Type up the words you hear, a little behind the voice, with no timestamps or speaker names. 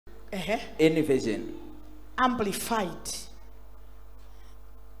Any version. Amplified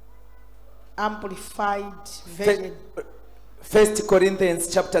version. 1 Corinthians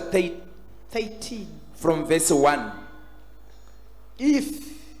chapter 13 from verse 1. If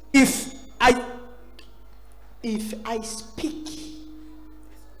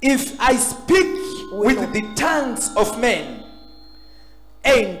I speak with the tongues of men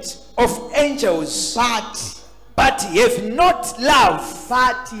and of angels, but have not love,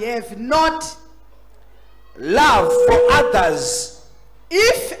 love for others.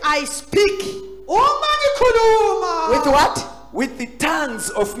 If I speak with what? With the tongues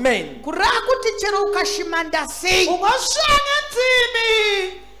of men.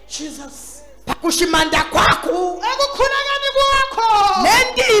 Jesus. Pakushimanda kwaku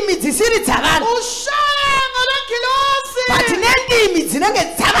nendimi dzisiri dzavanhu but nendimi dzinenge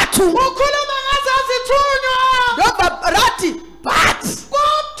dzavatu ukhuluma ngazazithunywa ndobva rati but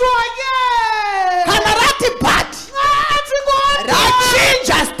kana rati but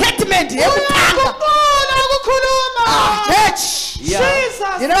rachinja statement yekutanga church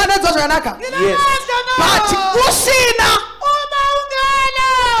Jesus inovanonzwa zvakanaka but usina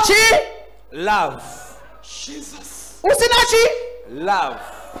love. Jesus. Usinachi? Love.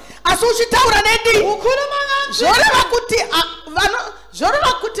 Asuchitaura nendi.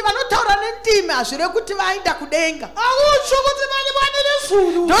 Zoreva kuti vanotaura nendimi azvire kuti vaenda kudenga. Akutsho kuti vani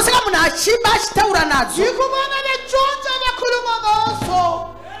zulu. Ndosaka munhu achimba achitaura nadzo. Ndikumana nechonja vakhuluma ngaso.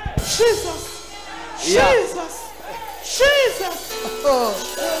 Jesus. Jesus. Jesus.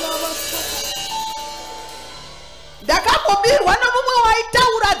 Ndakambobirwa nomumwe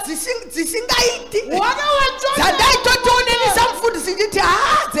waitaura dzisingaiti dzandaitotionenesa mufundisi nditi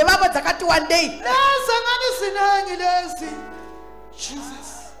dzevava dzakati one day nezanganisinanyi lezi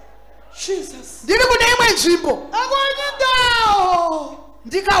Jesus ndiri kune imwe nzvimbo akwani ndawo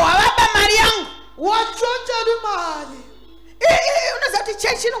ndikahwavaba mari yangu wachonjeri mari unozati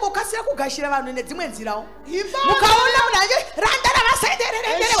chechi inongokasira kugashira vanhu nedzimwe nzirawo mukaona munhu ache randa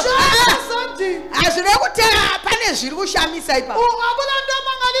ravasaitererendere hazvire kuti pane zviri kushamisa ipa akuna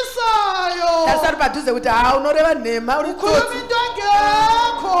ndomanganisayo tarisari padhuze kuti unoreva nhema uri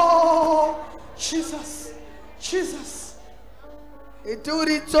ndongeko Jesus iti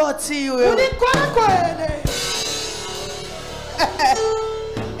uri tsotsi iwe uri kwelekwele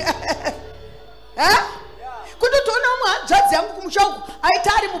kutotoona umwe hanzvadzi yangu kumusha uku aiti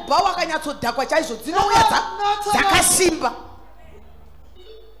ari mubhawu akanyatsodhakwa chaizvo dzinouya dzakasimba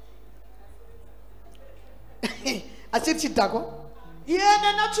achiri chidhakwa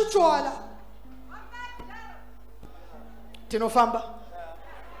yene nachuchwala tinofamba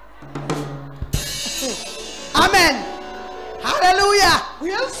amen haleluya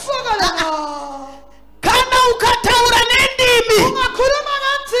kana ukataura nendimi ungakhuluma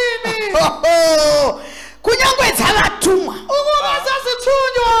nenzimi kunyangwe dzavatumwa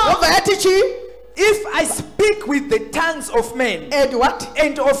ukuvasazithunywa obva yati chi if I speak with the tongues of men and what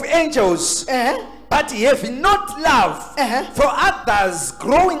and of angels but have not love for others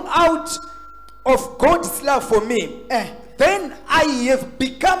growing out of God's love for me then I have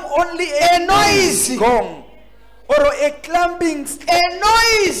become only a noisy gong or a clamping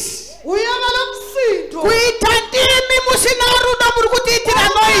noise kuita ndimi musina rudo muri kutiitira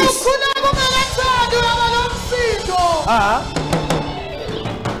noise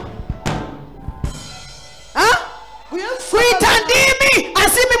kuita ndimi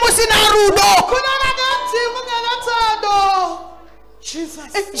asimi musina rudo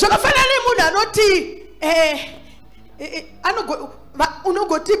zvakafanana nemunhu anoti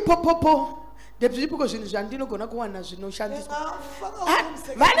unogoti popopo ndezvipo zvinhu zvandinogona kuwana zvinoshandiswa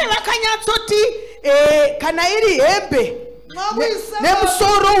vane vakanyatsoti kana iri hembe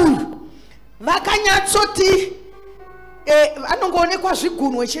nemusoro uyu vakanyatsoti vanongoonekwa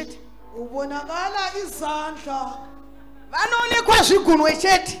zvigunwe chete ubonakala izandla vanoonekwa zvigunwe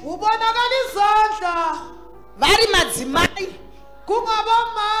chete ubonakala izandla vari madzimai kungava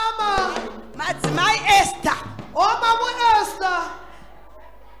mama madzimai Esther omama Esther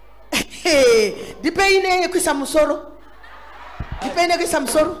ndipei kuisa musoro ndipei kuisa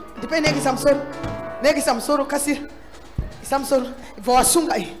musoro ndipei kuisa musoro kuisa musoro kasira isa musoro ibva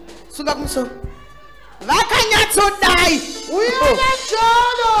wasunga sunga kumusoro vakanyatsodai uyana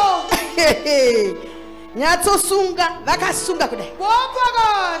njalo nyatsosunga vakasunga kudai bomba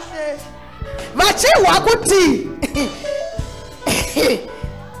kahle vachihwa kuti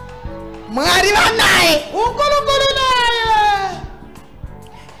Mwari vanaye unkulunkulu naye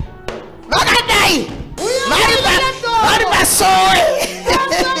vakadai vari pasowe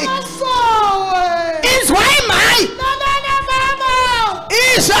izwai mhai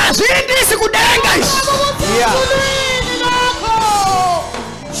izvi hazviendisi kudenga izvi.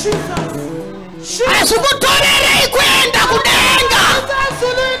 Hazvikutorerei kuenda kudenga.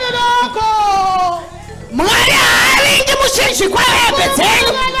 Mwari haavingi muchinjikwa hembe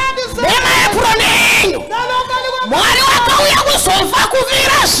dzenyu nemaepuro nenyu. Mwari wakauya kuzofa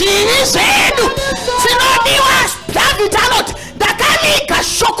kuvira zvivi zvedu zvinodiwa. David anoti ndakaviga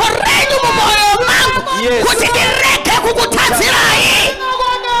shoko renyu mumwoyo mangu kuti ndirege kukutadzirai.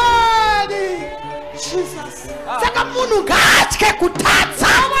 Saka munhu ngaatye kutadza.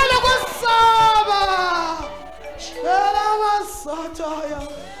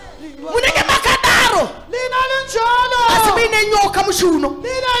 Munenge makadaro asi muine nyoka muchiuno.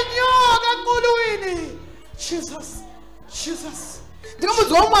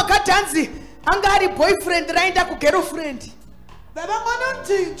 Ndinomudzwa umwe akati hanzi anga ari boyfriend raenda kugirlfriend.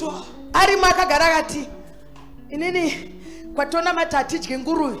 Arimo akagara akati inini kwatona mati hatidye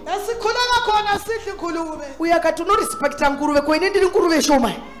nguruve. Uye akati unorispekta nguruve ko ini ndiri nguruve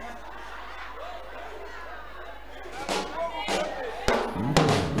shoma.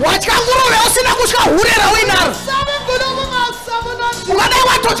 Watya nguruve usina kutya hure rawinaro. Ungadai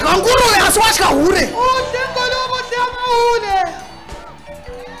watodya nguruve asi watya hure.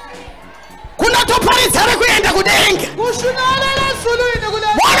 Kunotoparidza rekuenda kudenga. Munhu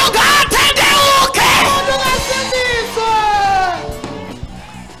ngaatendeuke.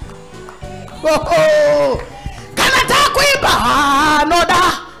 Kana takuimba anoda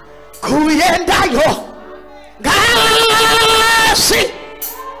kuendayo ngasi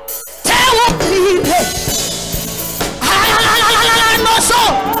teupinde anoso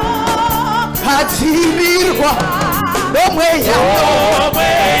kadzivirwa nomweya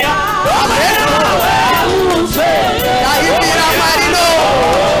yaimira marino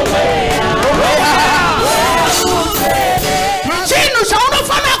chinhu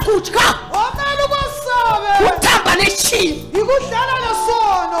chaunofana kutya kutamba nechinhu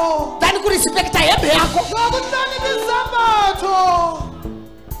tani kurispekta hembe yako.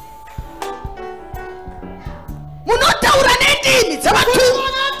 Munotaura nendimi dzevatumwa,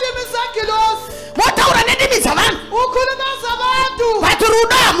 motaura nendimi dzavanhu, vati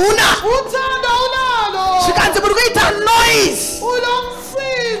rudo hamuna. Zvikanzi muri kuita noise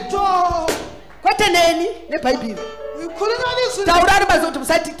kwete neni nebhaibheri. Taura ari basi kuti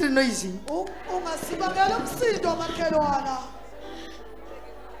musatitire noise.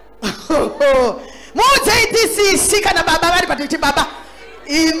 Muudzeidisisi kana baba vari patiti baba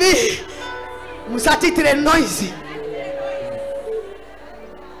imi musatitire noise.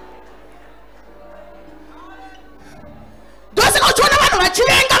 Ndosaka uchiona vanhu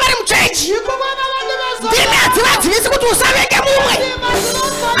vachivenga vari muchechi. Ndimi hadzivadzivisi kuti usavenge mumwe.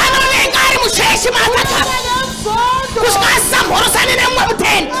 Anovenga ari muchechi maatagara kusvika asisamhorosani nemumwe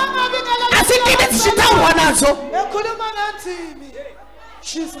mutende. Asi ndimi dzichitaurwa nadzo.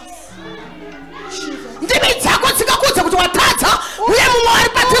 Ndimi dzako dzikakudza kuti watadza uye mumwe wari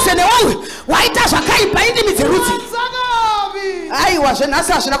padhuze newewe waita zvakaipa indimi dzerudzi. Aiwa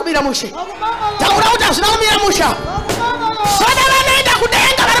zvenhasi hazvina kumira mushe. Taura kuti hazvina kumira musha. Vana vanoenda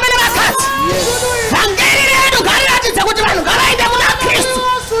kudenga varume nevakadzi. Vhangeri redu ngariratidze kuti vanhu ngavaende kuna Kristu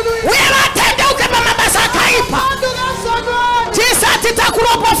uye vatendeuke pamabasa akaipa. Tisati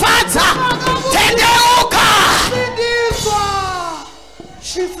takuropofadza tendeuka.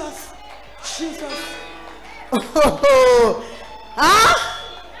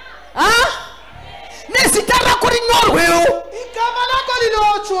 Nezita rako rinyorwewo.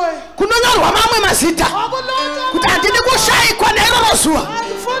 Kunonyorwa mamwe mazita kuti handidi kushayikwa neroro zuva.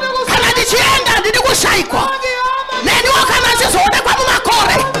 Kana ndichienda handidi kushayikwa. Neniwo kana ndizoonekwa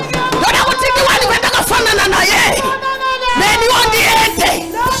mumakore ndoda kuti ndiwani kwendakafanana naye. Neniwo ndiende.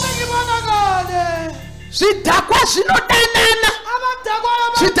 Zvidhakwa zvinodanana.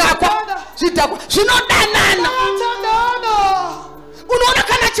 Zvidhakwa zvinodanana. Unoona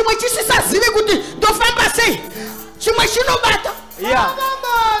kana chimwe chisisazivi kuti ndofamba sei chimwe chinobata.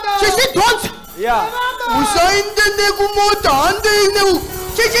 Chichidhonza. Usainde nekumota handeine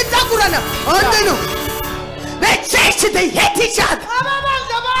chichitakurana handeino. The church, they hate each other.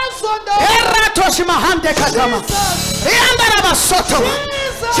 Eratoshimahande kazama. Iandara soto.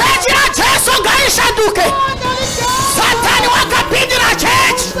 Church ya Jesu ngaishanduke. Satani wakapindira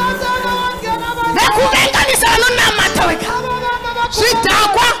church. Nekuvenganisa vanonamata wega.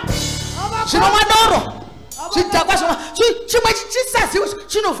 Zvidhakwa zvinomadoro. Zvidhakwa chimwe chisaziwa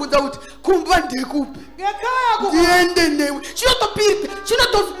chinovhunza kuti kumba ndekupi. Ndiende newe.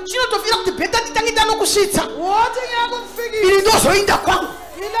 Chinotofira kuti bheta titange tanokusvitsa. Ini ndozoinda kwangu.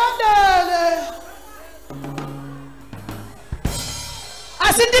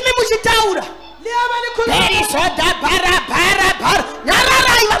 asindimi muchitaura perisoda bara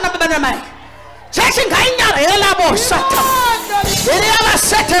nyarara ivana baba namai chechi ngainyara yelabo sata iri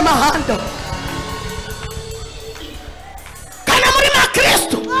avasete mahando kana muri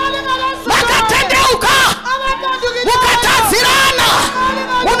makristu makatendeuka mukatadzirana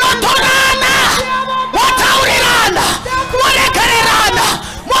munotorana motaurirana moregererana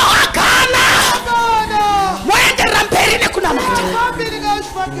mohagana moenderera mberi nekunamata.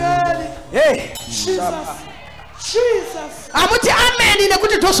 Hey, Jesus. Amuti amen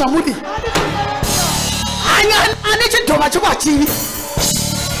nekuti ndozvamudi. Ane chidhova chokwachivi.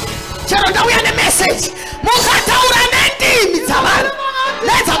 Chero ndauya nemessage. Mukataura nendimi dzavanhu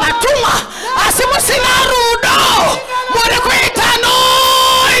nedzavatumwa asi musina rudo muri kuita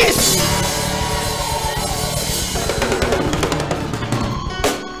noise.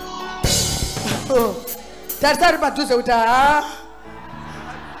 Tarisari padhuze kuti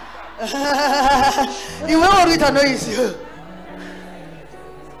iwe uri kuita noise.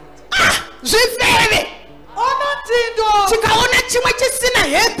 Zvifeve chikaona chimwe chisina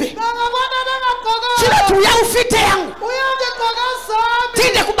hembe chinoti uya ufite yangu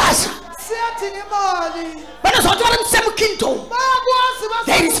tiinde kubasa. Vanozva kuti vari musemukingdom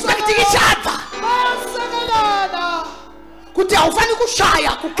they respect each other kuti haufani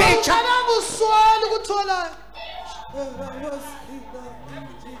kushaya kukecha.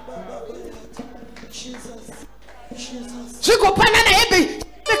 Zvikopanana hembe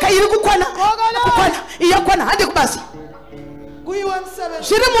iri kukwana iyakwana hande kubasa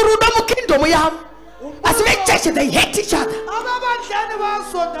zviri murudo mukingdom yavo asi vecheche they hate each other.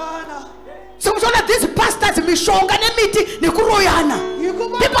 So muchaona these pastors mishonga nemiti nekuroyana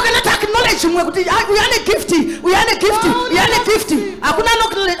people cannot acknowledge mwe kuti uyane gifti hakuna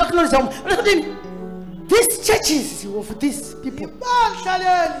acknowledge mwe. These churches of these people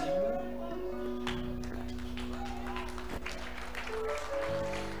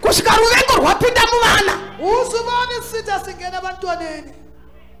kusvika ruvengo rwapinda muvana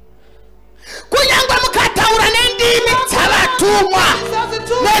kunyangwe mukataura nendimi dzavatumwa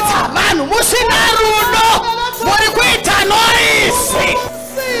nedzavanhu musina rudo muri kuita noisi.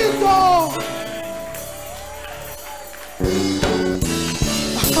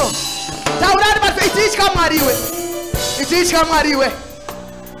 Taurari basi itiitya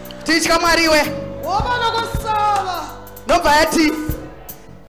mwariwe nobva yati